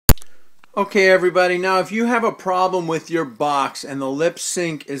Okay, everybody, now if you have a problem with your box and the lip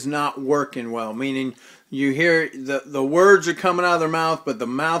sync is not working well, meaning you hear the words are coming out of their mouth, but the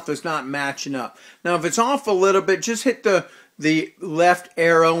mouth is not matching up. Now, if it's off a little bit, just hit the left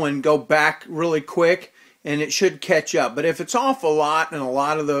arrow and go back really quick, and it should catch up. But if it's off a lot, and a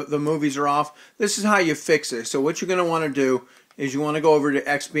lot of the movies are off, this is how you fix it. So what you're going to want to do is you want to go over to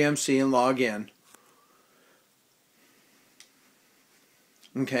XBMC and log in.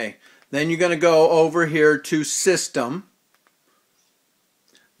 Okay. Then you're going to go over here to System.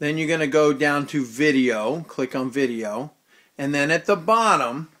 Then you're going to go down to Video. Click on Video. And then at the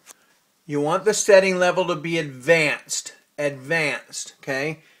bottom, you want the setting level to be Advanced. Advanced.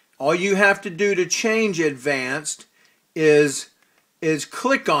 Okay? All you have to do to change Advanced is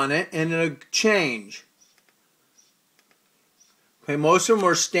click on it and it'll change. Okay, most of them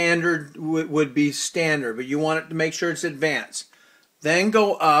are standard, would be standard, but you want it to make sure it's Advanced. Then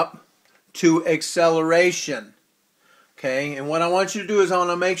go up to acceleration. Okay, and what I want you to do is I want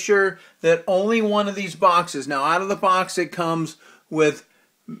to make sure that only one of these boxes, now out of the box it comes with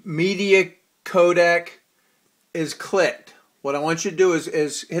media codec is clicked. What I want you to do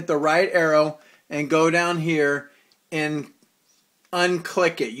is hit the right arrow and go down here and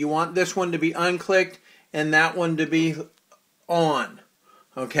unclick it. You want this one to be unclicked and that one to be on.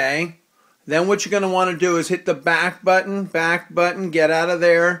 Okay, then what you're going to want to do is hit the back button, get out of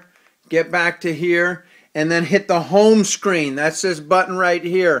there, get back to here, and then hit the home screen. That's this button right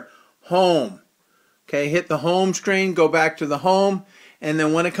here, home. Okay, hit the home screen, go back to the home, and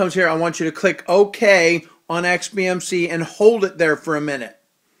then when it comes here, I want you to click OK on XBMC and hold it there for a minute.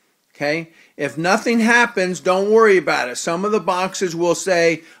 Okay, if nothing happens, don't worry about it. Some of the boxes will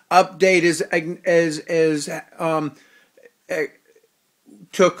say update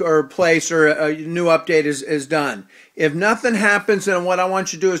took or place, or a new update is done. If nothing happens, then what I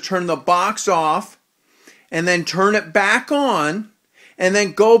want you to do is turn the box off and then turn it back on and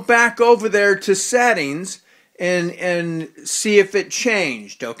then go back over there to settings and see if it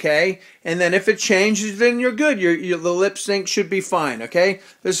changed, okay? And then if it changes, then you're good. The lip sync should be fine, okay?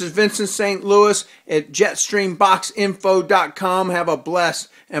 This is Vincent St. Louis at jettstreamboxinfo.com. Have a blessed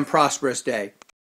and prosperous day.